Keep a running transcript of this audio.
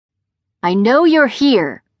I know you're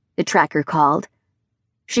here, the tracker called.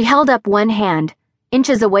 She held up one hand,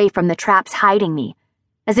 inches away from the traps hiding me,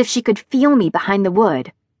 as if she could feel me behind the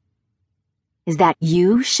wood. Is that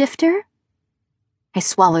you, Shifter? I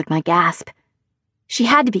swallowed my gasp. She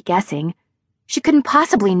had to be guessing. She couldn't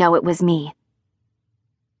possibly know it was me.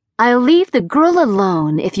 I'll leave the girl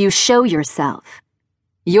alone if you show yourself.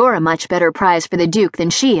 You're a much better prize for the Duke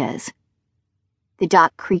than she is. The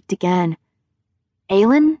dock creaked again.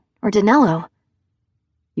 Aelin or Danello?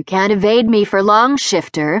 You can't evade me for long,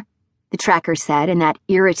 Shifter, the tracker said in that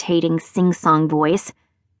irritating sing-song voice.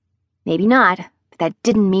 Maybe not, but that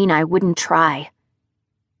didn't mean I wouldn't try.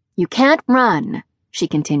 You can't run, she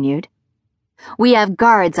continued. We have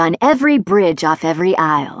guards on every bridge off every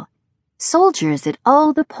isle. Soldiers at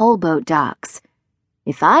all the pole boat docks.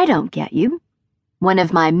 If I don't get you, one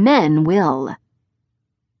of my men will.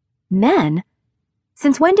 Men?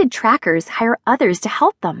 Since when did trackers hire others to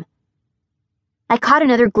help them? I caught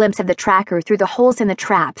another glimpse of the tracker through the holes in the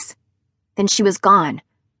traps. Then she was gone.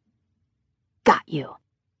 Got you.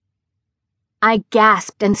 I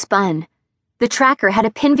gasped and spun. The tracker had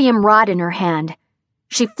a pinvium rod in her hand.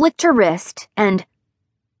 She flicked her wrist and...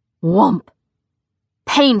 whomp!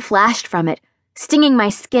 Pain flashed from it, stinging my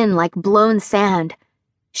skin like blown sand.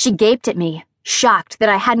 She gaped at me, shocked that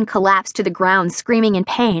I hadn't collapsed to the ground screaming in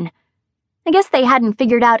pain. I guess they hadn't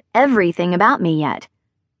figured out everything about me yet.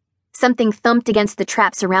 Something thumped against the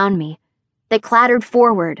traps around me. They clattered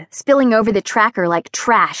forward, spilling over the tracker like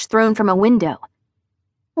trash thrown from a window.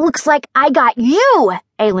 Looks like I got you,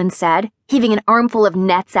 Aelin said, heaving an armful of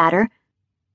nets at her.